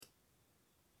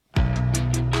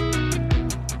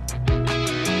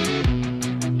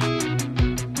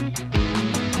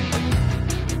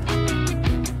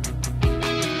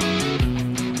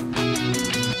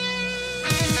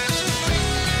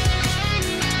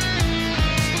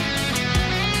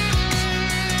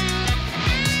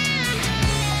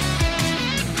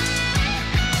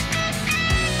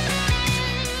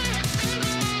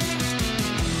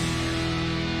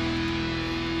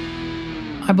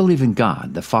I believe in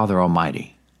God, the Father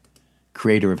Almighty,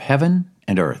 creator of heaven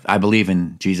and earth. I believe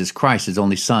in Jesus Christ, his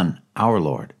only Son, our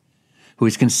Lord, who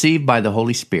is conceived by the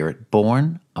Holy Spirit,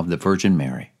 born of the Virgin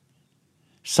Mary,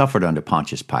 suffered under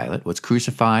Pontius Pilate, was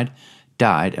crucified,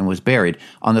 died, and was buried.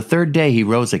 On the third day he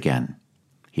rose again.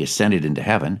 He ascended into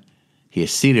heaven. He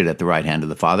is seated at the right hand of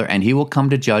the Father, and he will come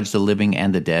to judge the living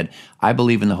and the dead. I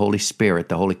believe in the Holy Spirit,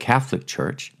 the Holy Catholic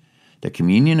Church, the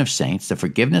communion of saints, the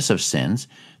forgiveness of sins,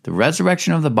 the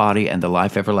resurrection of the body, and the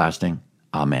life everlasting.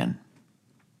 Amen.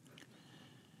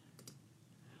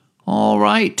 All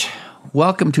right.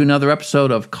 Welcome to another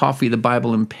episode of Coffee, the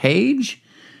Bible, and Page.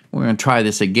 We're going to try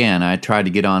this again. I tried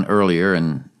to get on earlier,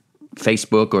 and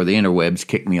Facebook or the interwebs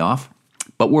kicked me off.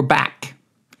 But we're back.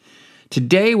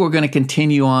 Today, we're going to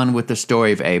continue on with the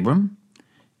story of Abram.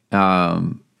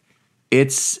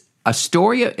 It's a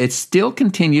story, it still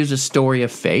continues a story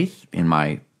of faith, in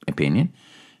my opinion.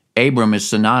 Abram is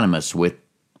synonymous with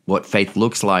what faith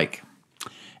looks like.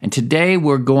 And today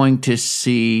we're going to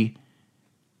see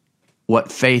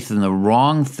what faith in the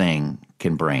wrong thing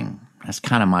can bring. That's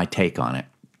kind of my take on it.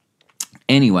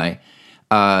 Anyway,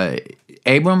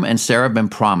 Abram and Sarah have been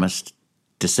promised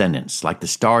descendants like the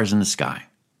stars in the sky.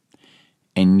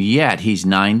 And yet he's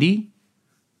 90.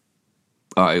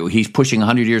 He's pushing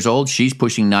 100 years old. She's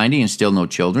pushing 90 and still no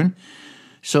children.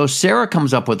 So Sarah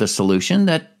comes up with a solution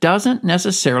that doesn't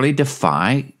necessarily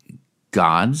defy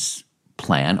God's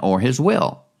plan or his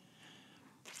will.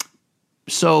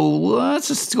 So let's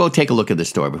just go take a look at this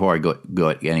story before I go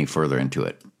any further into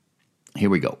it.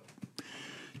 Here we go.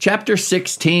 Chapter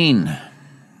 16.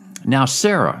 Now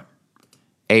Sarah,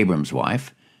 Abram's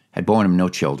wife, had borne him no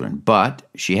children, but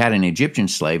she had an Egyptian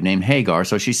slave named Hagar.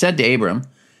 So she said to Abram,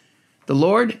 "The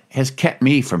Lord has kept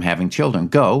me from having children.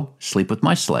 Go, sleep with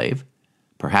my slave.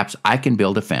 Perhaps I can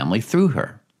build a family through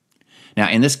her." Now,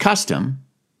 in this custom,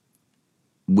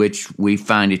 which we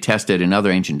find attested in other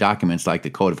ancient documents like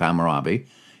the Code of Hammurabi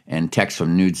and texts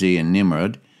from Nudzi and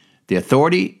Nimrod, the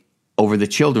authority over the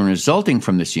children resulting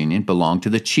from this union belonged to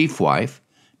the chief wife,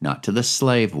 not to the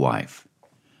slave wife.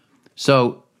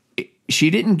 So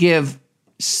she didn't give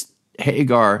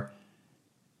Hagar,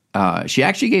 she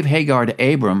actually gave Hagar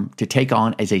to Abram to take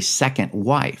on as a second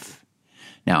wife.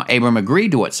 Now, Abram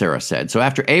agreed to what Sarah said. So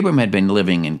after Abram had been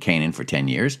living in Canaan for 10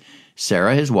 years,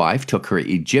 Sarah, his wife, took her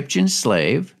Egyptian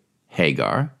slave,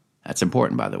 Hagar, that's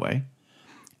important, by the way,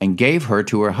 and gave her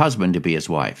to her husband to be his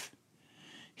wife.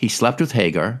 He slept with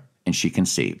Hagar, and she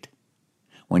conceived.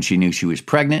 When she knew she was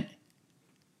pregnant,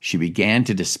 she began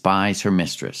to despise her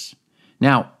mistress.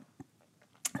 Now,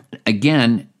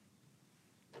 again,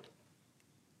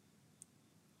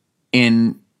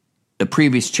 in the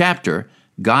previous chapter,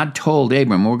 God told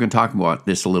Abram, we're going to talk about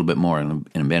this a little bit more in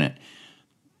a minute.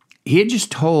 He had just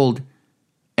told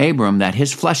Abram that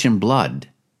his flesh and blood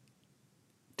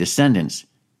descendants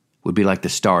would be like the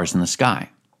stars in the sky.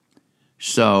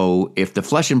 So if the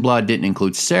flesh and blood didn't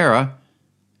include Sarah,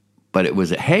 but it was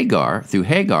Hagar, through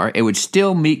Hagar, it would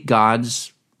still meet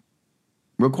God's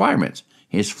requirements.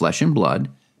 His flesh and blood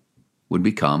would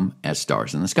become as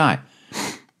stars in the sky.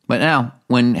 But now,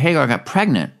 when Hagar got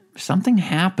pregnant, something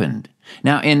happened.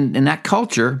 Now, in that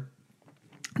culture,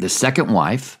 the second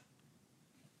wife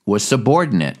was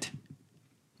subordinate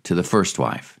to the first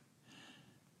wife.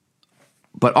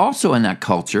 But also in that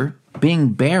culture,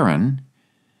 being barren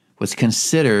was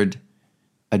considered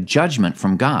a judgment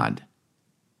from God.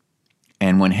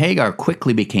 And when Hagar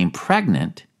quickly became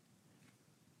pregnant,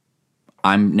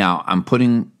 I'm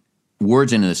putting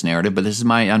words into this narrative, but this is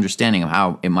my understanding of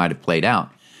how it might have played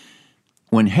out.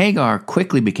 When Hagar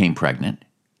quickly became pregnant,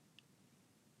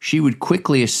 she would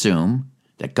quickly assume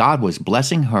that God was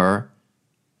blessing her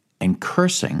and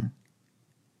cursing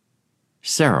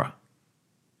Sarah,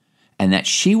 and that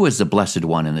she was the blessed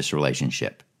one in this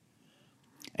relationship.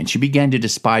 And she began to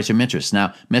despise her mistress.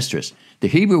 Now, mistress, the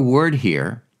Hebrew word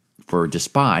here for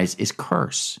despise is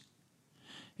curse.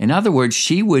 In other words,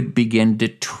 she would begin to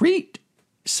treat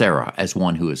Sarah as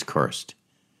one who is cursed.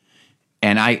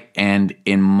 And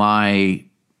in my,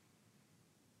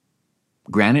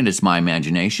 granted it's my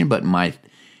imagination, but in my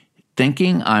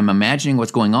thinking, I'm imagining what's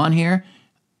going on here.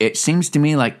 It seems to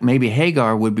me like maybe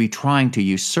Hagar would be trying to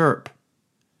usurp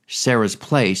Sarah's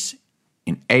place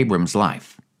in Abram's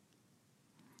life.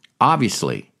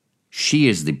 Obviously, she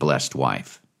is the blessed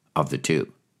wife of the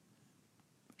two.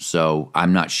 So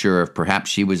I'm not sure if perhaps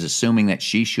she was assuming that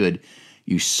she should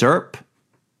usurp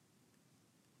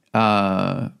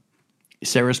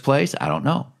Sarah's place. I don't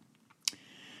know.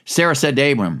 Sarah said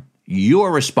to Abram, "You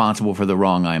are responsible for the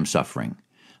wrong I am suffering.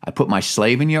 I put my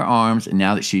slave in your arms, and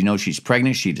now that she knows she's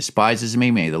pregnant, she despises me.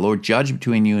 May the Lord judge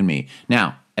between you and me."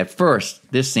 Now, at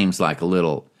first, this seems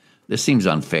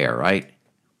unfair, right?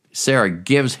 Sarah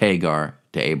gives Hagar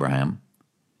to Abram,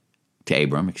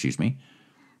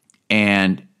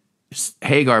 and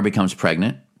Hagar becomes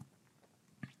pregnant.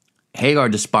 Hagar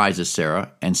despises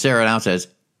Sarah, and Sarah now says,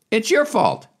 "It's your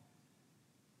fault.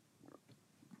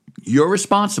 You're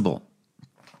responsible."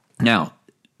 Now,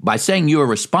 by saying you are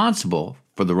responsible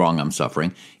for the wrong I'm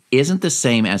suffering isn't the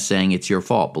same as saying it's your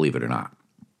fault, believe it or not.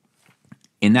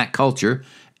 In that culture,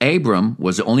 Abram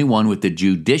was the only one with the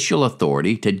judicial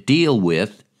authority to deal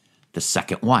with the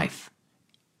second wife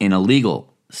in a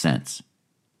legal sense.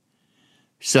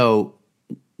 So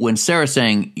when Sarah's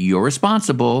saying you're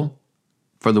responsible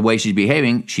for the way she's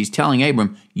behaving, she's telling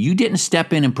Abram, you didn't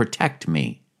step in and protect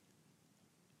me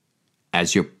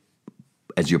as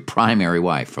your primary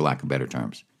wife, for lack of better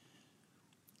terms.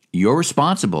 You're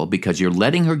responsible because you're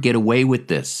letting her get away with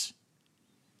this.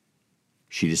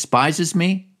 She despises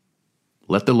me.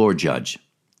 Let the Lord judge.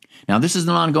 Now, this is an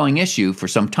ongoing issue for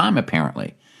some time,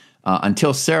 apparently.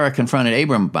 Until Sarah confronted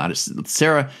Abram about it,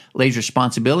 Sarah lays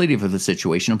responsibility for the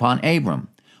situation upon Abram.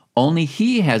 Only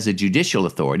he has the judicial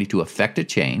authority to effect a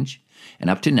change, and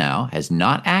up to now has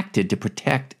not acted to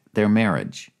protect their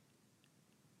marriage.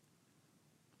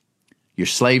 Your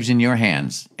slave's in your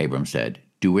hands, Abram said.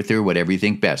 Do with her whatever you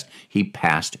think best. He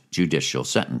passed judicial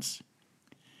sentence.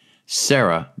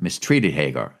 Sarah mistreated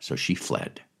Hagar, so she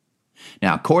fled.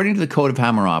 Now, according to the Code of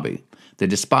Hammurabi, the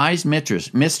despised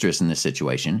mistress in this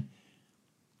situation,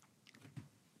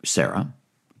 Sarah,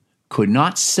 could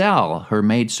not sell her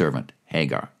maidservant,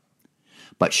 Hagar,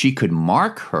 but she could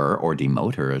mark her, or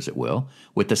demote her, as it will,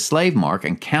 with the slave mark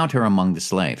and count her among the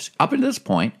slaves. Up to this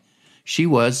point, she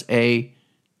was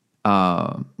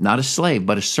not a slave,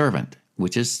 but a servant,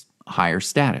 which is higher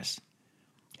status.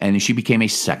 And she became a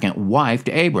second wife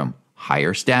to Abram,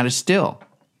 higher status still.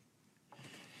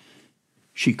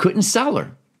 She couldn't sell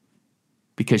her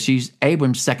because she's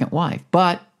Abram's second wife,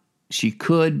 but she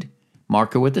could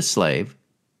mark her with a slave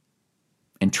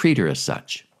and treat her as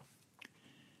such.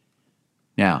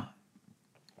 Now,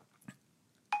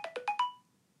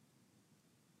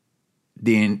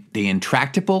 the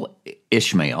intractable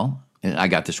Ishmael, and I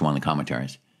got this one in the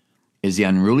commentaries, is the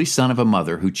unruly son of a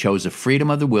mother who chose the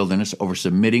freedom of the wilderness over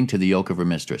submitting to the yoke of her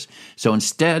mistress. So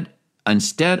instead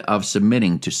of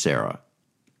submitting to Sarah,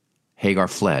 Hagar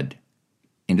fled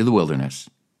into the wilderness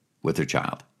with her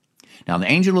child. Now the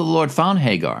angel of the Lord found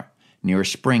Hagar near a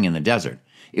spring in the desert.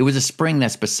 It was a spring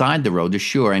that's beside the road to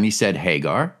Shur, and he said,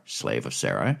 Hagar, slave of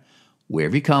Sarai, where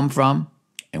have you come from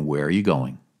and where are you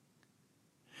going?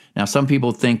 Now some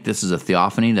people think this is a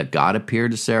theophany that God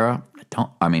appeared to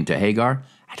to Hagar.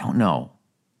 I don't know.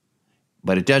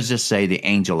 But it does just say the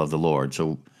angel of the Lord.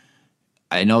 So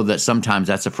I know that sometimes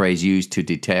that's a phrase used to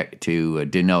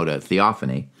denote a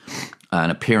theophany, an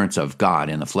appearance of God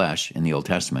in the flesh in the Old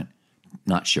Testament.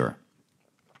 Not sure.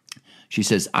 She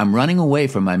says, I'm running away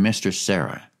from my mistress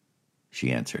Sarah,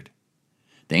 she answered.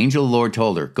 The angel of the Lord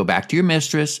told her, go back to your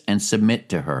mistress and submit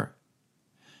to her.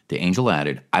 The angel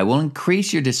added, I will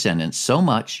increase your descendants so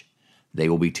much they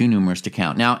will be too numerous to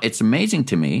count. Now, it's amazing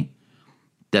to me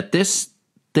that this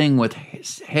thing with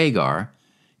Hagar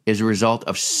is a result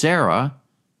of Sarah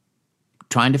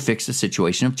trying to fix the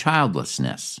situation of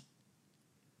childlessness.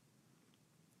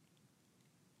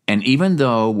 And even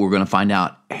though we're going to find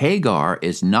out Hagar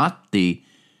is not the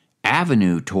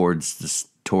avenue towards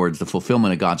the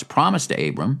fulfillment of God's promise to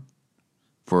Abram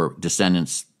for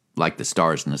descendants like the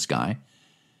stars in the sky,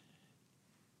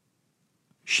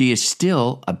 she is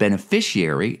still a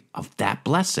beneficiary of that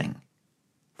blessing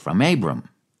from Abram.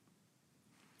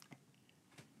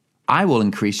 I will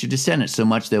increase your descendants so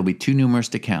much they'll be too numerous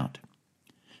to count.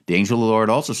 The angel of the Lord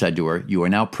also said to her, you are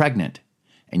now pregnant,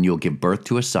 and you'll give birth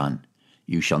to a son.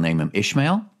 You shall name him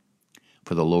Ishmael,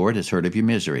 for the Lord has heard of your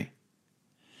misery.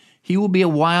 He will be a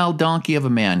wild donkey of a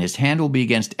man. His hand will be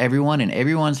against everyone, and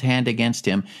everyone's hand against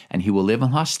him, and he will live in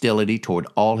hostility toward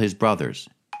all his brothers.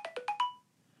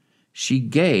 She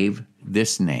gave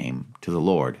this name to the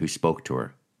Lord who spoke to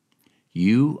her.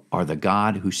 You are the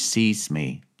God who sees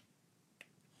me.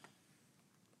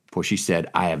 For she said,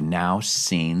 I have now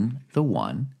seen the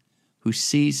one who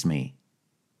sees me.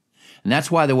 And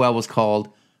that's why the well was called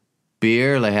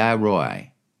Beer Lahai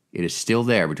Roi. It is still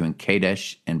there between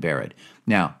Kadesh and Bered.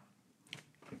 Now,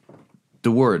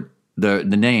 the word, the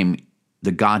name,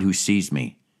 the God who sees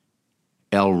me,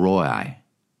 El Roi.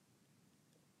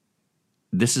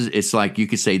 It's like you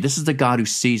could say, this is the God who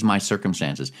sees my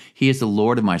circumstances. He is the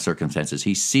Lord of my circumstances.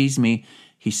 He sees me.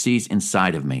 He sees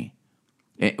inside of me.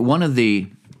 One of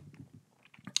the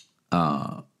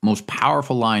most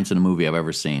powerful lines in a movie I've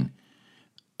ever seen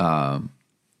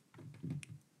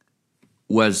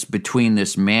was between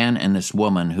this man and this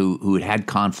woman who had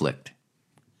conflict.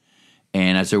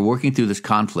 And as they're working through this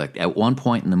conflict, at one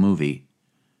point in the movie,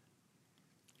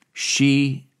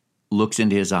 she looks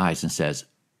into his eyes and says,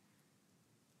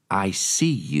 I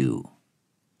see you.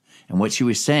 And what she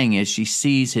was saying is she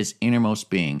sees his innermost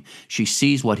being. She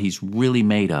sees what he's really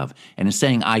made of. And in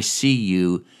saying, I see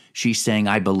you, she's saying,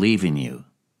 I believe in you.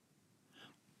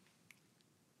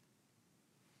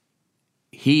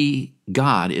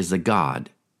 God is the God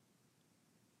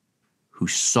who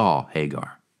saw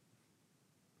Hagar.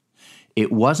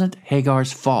 It wasn't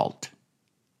Hagar's fault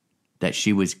that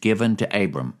she was given to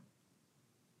Abram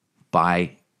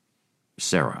by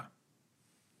Sarah.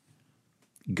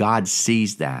 God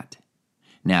sees that.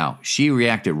 Now, she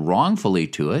reacted wrongfully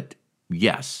to it.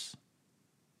 Yes,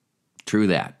 true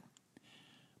that.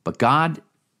 But God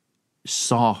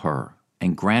saw her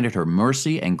and granted her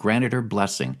mercy and granted her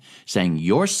blessing, saying,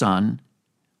 your son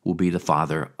will be the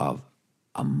father of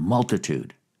a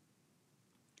multitude.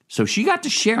 So she got to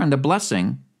share in the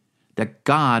blessing that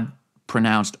God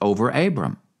pronounced over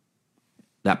Abram,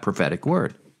 that prophetic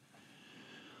word.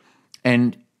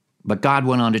 But God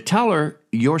went on to tell her,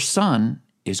 your son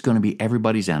is going to be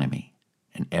everybody's enemy,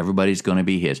 and everybody's going to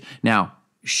be his. Now,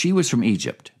 she was from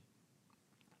Egypt,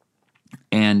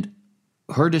 and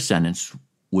her descendants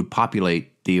would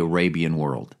populate the Arabian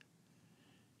world.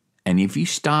 And if you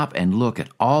stop and look at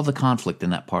all the conflict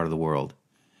in that part of the world,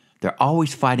 they're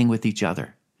always fighting with each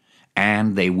other.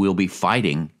 And they will be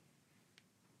fighting,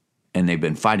 and they've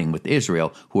been fighting with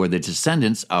Israel, who are the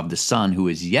descendants of the son who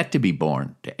is yet to be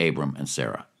born to Abram and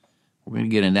Sarah. We're going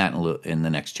to get into that in the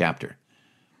next chapter.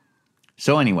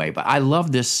 So anyway, but I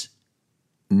love this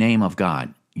name of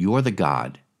God. You're the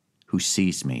God who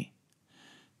sees me.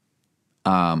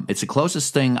 It's the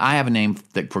closest thing. I have a name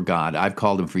for God. I've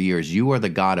called him for years. You are the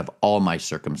God of all my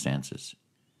circumstances.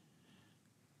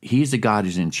 He's the God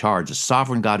who's in charge, the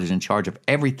sovereign God who's in charge of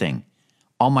everything,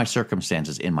 all my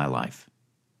circumstances in my life.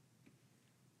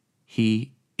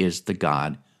 He is the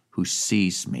God who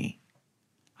sees me.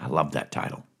 I love that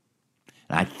title.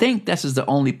 And I think this is the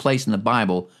only place in the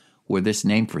Bible where this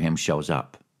name for him shows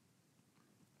up.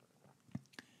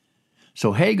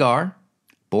 So Hagar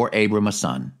bore Abram a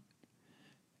son,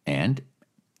 and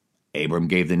Abram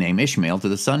gave the name Ishmael to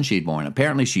the son she'd born.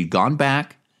 Apparently she'd gone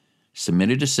back,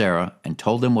 submitted to Sarah, and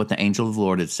told them what the angel of the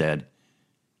Lord had said,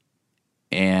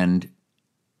 and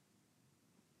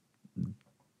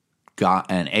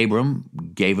Abram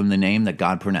gave him the name that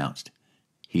God pronounced.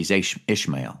 He's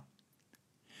Ishmael.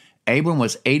 Abram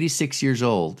was 86 years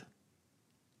old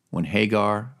when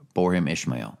Hagar bore him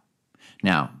Ishmael.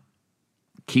 Now,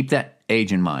 keep that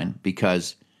age in mind,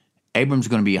 because Abram's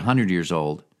going to be 100 years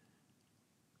old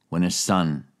when his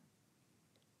son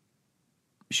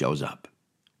shows up.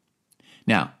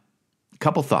 Now, a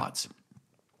couple thoughts.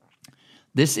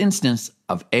 This instance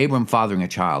of Abram fathering a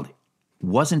child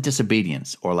wasn't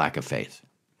disobedience or lack of faith.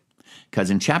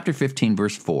 Because in chapter 15,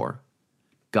 verse 4,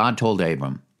 God told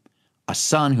Abram, a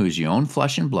son who is your own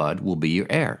flesh and blood will be your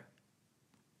heir.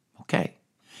 Okay.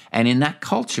 And in that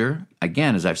culture,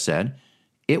 again, as I've said,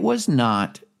 it was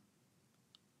a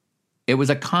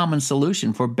common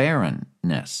solution for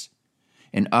barrenness.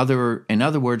 In other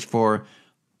words, for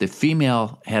the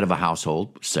female head of a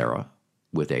household, Sarah,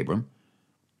 with Abram,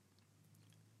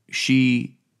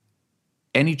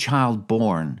 any child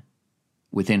born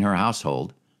within her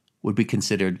household would be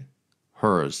considered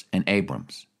hers and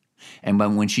Abram's. And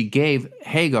when she gave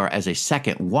Hagar as a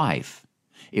second wife,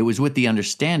 it was with the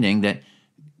understanding that,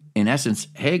 in essence,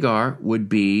 Hagar would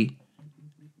be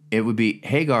a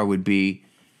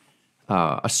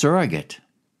surrogate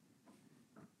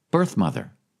birth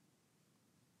mother,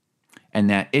 and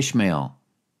that Ishmael,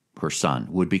 her son,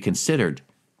 would be considered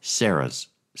Sarah's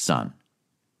son.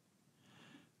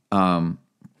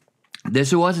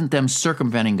 This wasn't them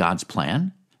circumventing God's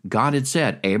plan. God had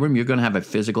said, Abram, you're going to have a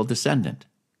physical descendant.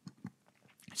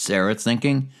 Sarah's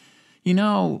thinking,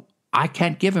 I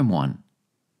can't give him one,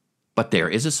 but there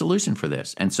is a solution for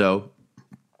this. And so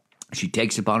she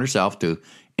takes it upon herself to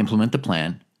implement the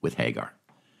plan with Hagar.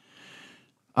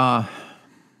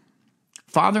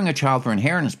 Fathering a child for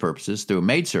inheritance purposes through a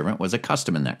maidservant was a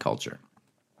custom in that culture.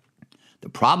 The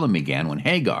problem began when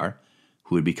Hagar,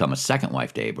 who had become a second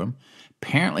wife to Abram,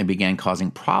 apparently began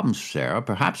causing problems for Sarah,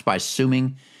 perhaps by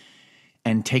assuming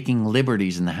and taking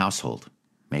liberties in the household,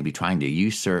 maybe trying to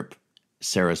usurp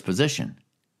Sarah's position,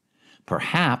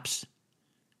 perhaps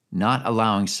not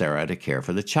allowing Sarah to care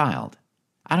for the child.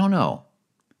 I don't know.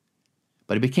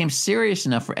 But it became serious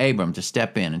enough for Abram to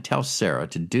step in and tell Sarah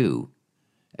to do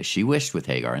as she wished with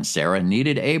Hagar, and Sarah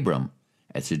needed Abram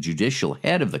as the judicial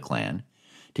head of the clan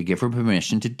to give her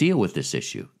permission to deal with this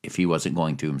issue if he wasn't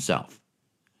going to himself.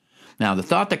 Now, the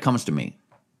thought that comes to me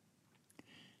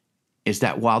is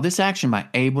that while this action by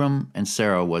Abram and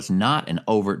Sarah was not an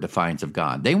overt defiance of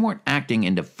God, they weren't acting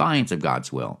in defiance of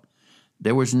God's will.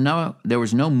 There was no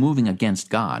moving against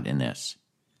God in this.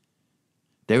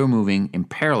 They were moving in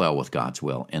parallel with God's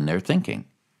will in their thinking.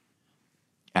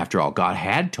 After all, God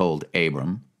had told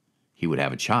Abram he would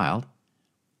have a child,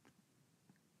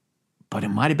 but it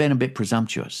might have been a bit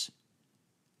presumptuous.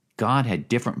 God had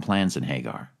different plans than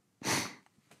Hagar.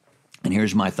 And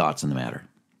here's my thoughts on the matter.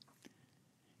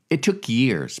 It took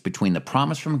years between the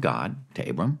promise from God to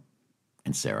Abram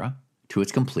and Sarah to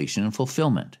its completion and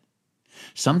fulfillment.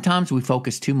 Sometimes we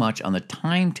focus too much on the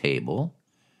timetable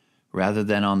rather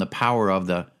than on the power of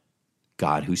the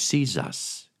God who sees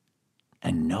us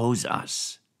and knows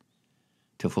us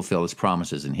to fulfill his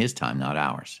promises in his time, not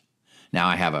ours. Now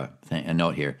I have a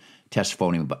note here,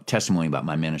 testimony about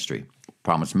my ministry,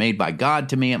 promise made by God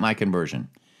to me at my conversion.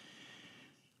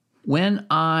 When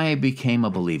I became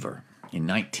a believer in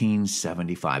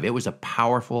 1975, it was a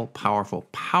powerful, powerful,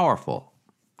 powerful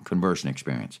conversion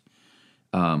experience.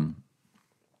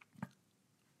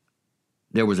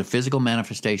 There was a physical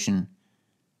manifestation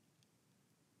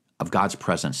of God's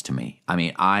presence to me. I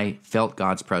mean, I felt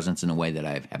God's presence in a way that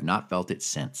I have not felt it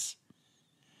since.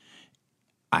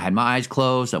 I had my eyes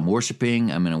closed, I'm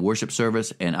worshiping, I'm in a worship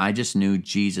service, and I just knew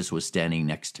Jesus was standing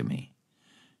next to me.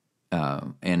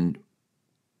 And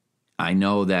I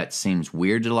know that seems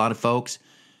weird to a lot of folks,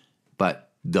 but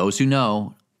those who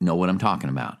know what I'm talking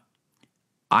about.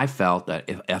 I felt that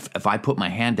if I put my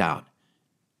hand out,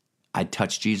 I'd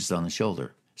touch Jesus on the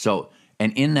shoulder. So,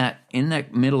 and in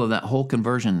that middle of that whole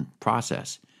conversion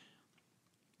process,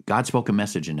 God spoke a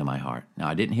message into my heart. Now,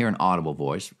 I didn't hear an audible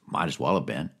voice. Might as well have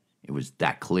been. It was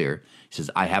that clear. He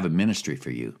says, I have a ministry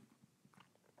for you.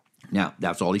 Now,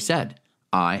 that's all he said.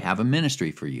 I have a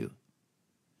ministry for you.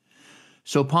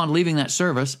 So upon leaving that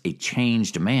service, a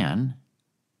changed man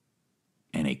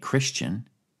and a Christian,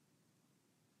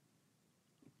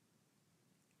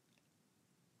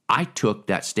 I took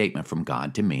that statement from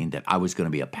God to mean that I was going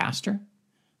to be a pastor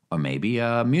or maybe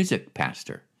a music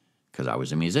pastor because I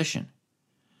was a musician.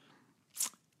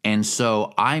 And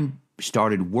so I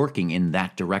started working in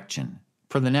that direction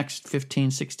for the next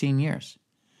 15, 16 years.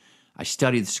 I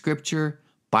studied scripture,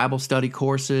 Bible study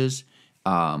courses.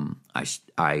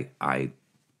 I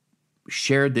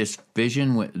shared this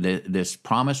vision, this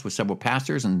promise with several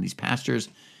pastors, and these pastors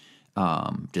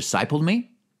discipled me.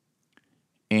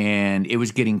 And it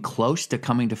was getting close to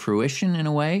coming to fruition in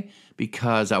a way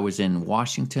because I was in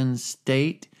Washington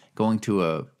State going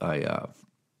to a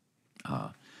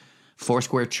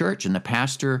Foursquare church, and the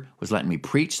pastor was letting me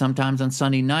preach sometimes on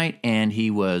Sunday night, and he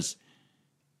was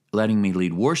letting me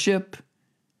lead worship.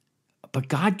 But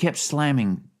God kept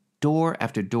slamming door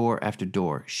after door after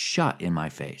door shut in my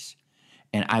face.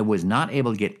 And I was not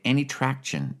able to get any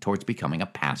traction towards becoming a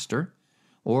pastor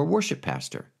or a worship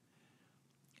pastor.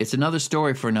 It's another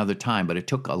story for another time, but it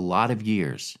took a lot of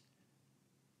years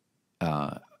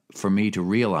for me to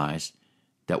realize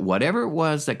that whatever it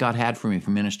was that God had for me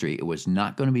for ministry, it was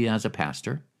not going to be as a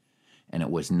pastor, and it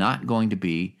was not going to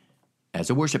be as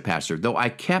a worship pastor, though I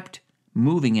kept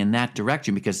moving in that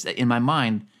direction because in my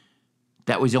mind,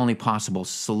 that was the only possible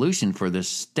solution for this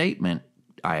statement,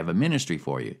 I have a ministry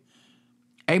for you.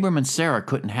 Abram and Sarah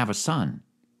couldn't have a son.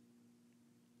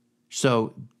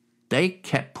 So they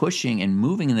kept pushing and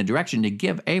moving in the direction to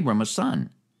give Abram a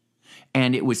son.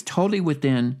 And it was totally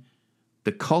within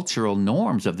the cultural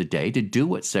norms of the day to do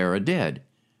what Sarah did.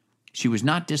 She was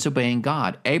not disobeying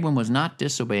God. Abram was not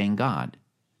disobeying God.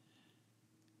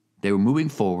 They were moving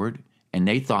forward, and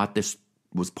they thought this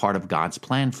was part of God's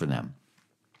plan for them.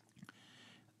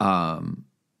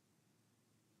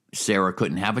 Sarah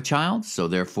couldn't have a child, so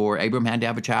therefore Abram had to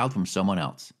have a child from someone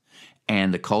else.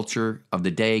 And the culture of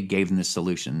the day gave them the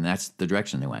solution, and that's the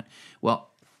direction they went.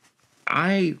 Well,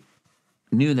 I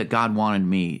knew that God wanted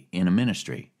me in a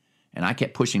ministry, and I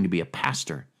kept pushing to be a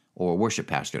pastor or a worship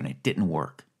pastor, and it didn't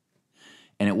work.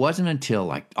 And it wasn't until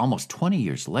like almost 20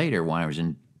 years later when I was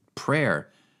in prayer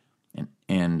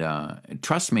and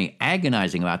trust me,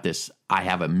 agonizing about this, I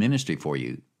have a ministry for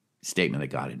you statement that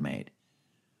God had made,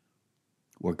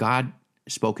 where God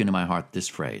spoke into my heart this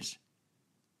phrase,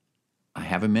 I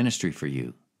have a ministry for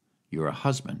you. You're a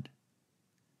husband.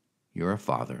 You're a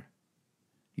father.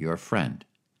 You're a friend.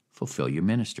 Fulfill your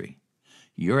ministry.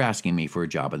 You're asking me for a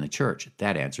job in the church.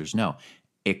 That answer is no.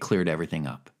 It cleared everything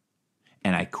up.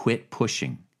 And I quit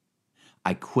pushing.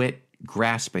 I quit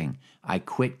grasping. I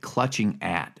quit clutching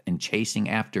at and chasing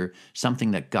after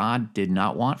something that God did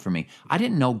not want for me. I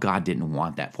didn't know God didn't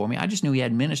want that for me. I just knew He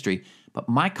had ministry, but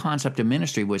my concept of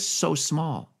ministry was so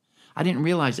small. I didn't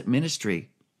realize that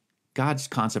ministry, God's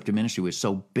concept of ministry, was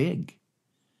so big.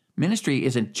 Ministry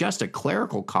isn't just a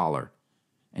clerical collar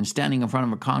and standing in front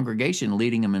of a congregation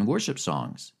leading them in worship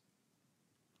songs.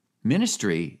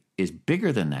 Ministry is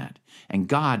bigger than that. And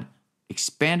God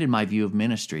expanded my view of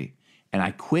ministry. And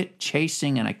I quit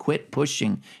chasing, and I quit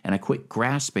pushing, and I quit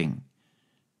grasping.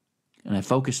 And I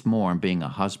focused more on being a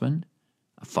husband,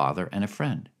 a father, and a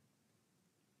friend.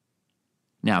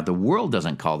 Now, the world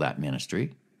doesn't call that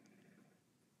ministry,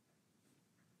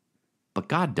 but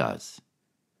God does.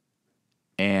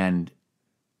 And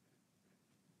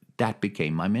that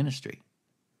became my ministry.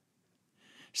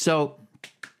 So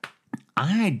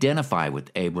I identify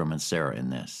with Abram and Sarah in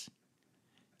this.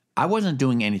 I wasn't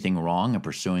doing anything wrong in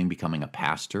pursuing becoming a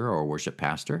pastor or a worship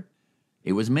pastor.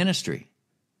 It was ministry.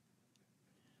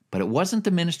 But it wasn't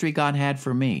the ministry God had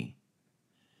for me.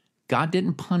 God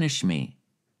didn't punish me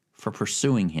for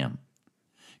pursuing Him.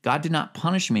 God did not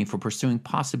punish me for pursuing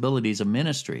possibilities of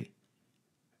ministry.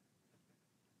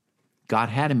 God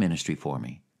had a ministry for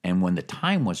me. And when the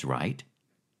time was right,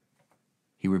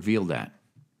 He revealed that.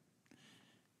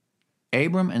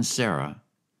 Abram and Sarah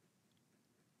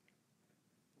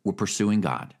were pursuing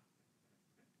God.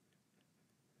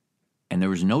 And there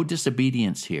was no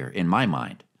disobedience here, in my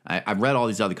mind. I've read all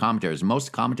these other commentaries.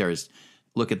 Most commentaries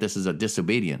look at this as a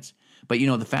disobedience. But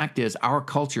the fact is, our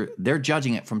culture, they're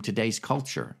judging it from today's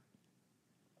culture.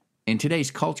 In today's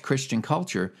Christian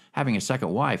culture, having a second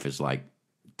wife is like,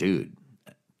 dude,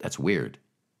 that's weird.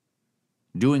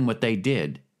 Doing what they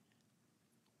did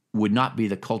would not be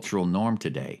the cultural norm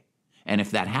today. And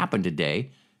if that happened today,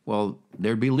 well,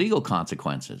 there'd be legal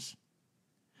consequences.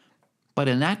 But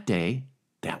in that day,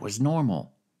 that was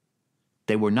normal.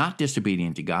 They were not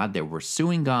disobedient to God. They were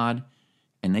pursuing God,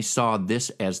 and they saw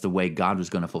this as the way God was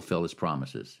going to fulfill His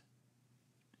promises.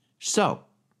 So,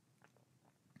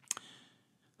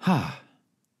 I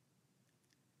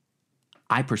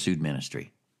pursued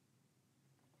ministry.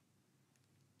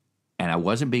 And I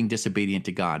wasn't being disobedient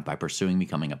to God by pursuing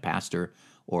becoming a pastor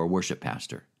or a worship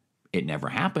pastor. It never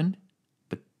happened,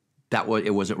 but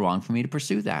it wasn't wrong for me to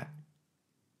pursue that.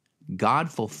 God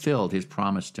fulfilled His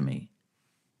promise to me.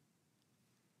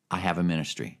 I have a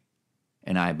ministry,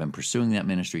 and I have been pursuing that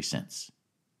ministry since.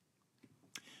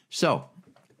 So,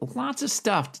 lots of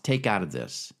stuff to take out of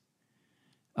this.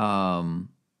 I've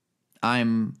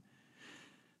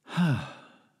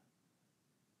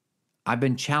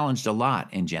been challenged a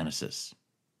lot in Genesis,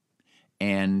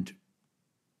 and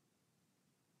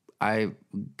I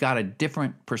got a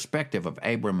different perspective of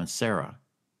Abram and Sarah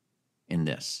in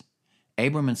this.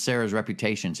 Abram and Sarah's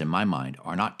reputations, in my mind,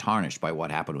 are not tarnished by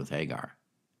what happened with Hagar.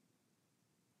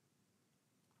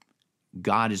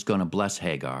 God is going to bless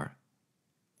Hagar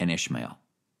and Ishmael,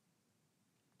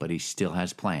 but He still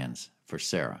has plans for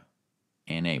Sarah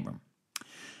and Abram.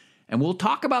 And we'll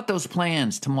talk about those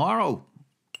plans tomorrow.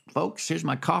 Folks, here's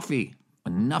my coffee.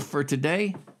 Enough for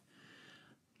today.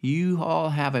 You all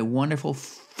have a wonderful,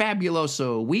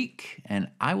 fabuloso week, and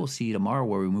I will see you tomorrow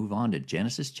where we move on to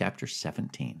Genesis chapter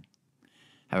 17.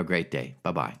 Have a great day.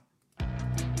 Bye-bye.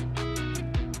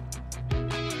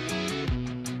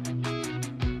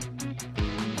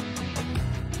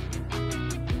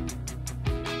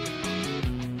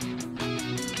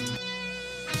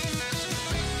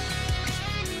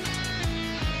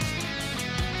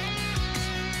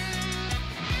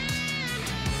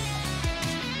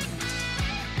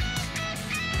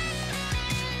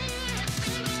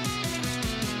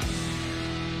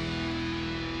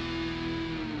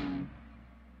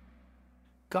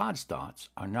 God's thoughts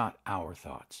are not our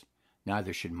thoughts.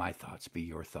 Neither should my thoughts be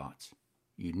your thoughts.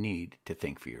 You need to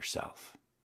think for yourself.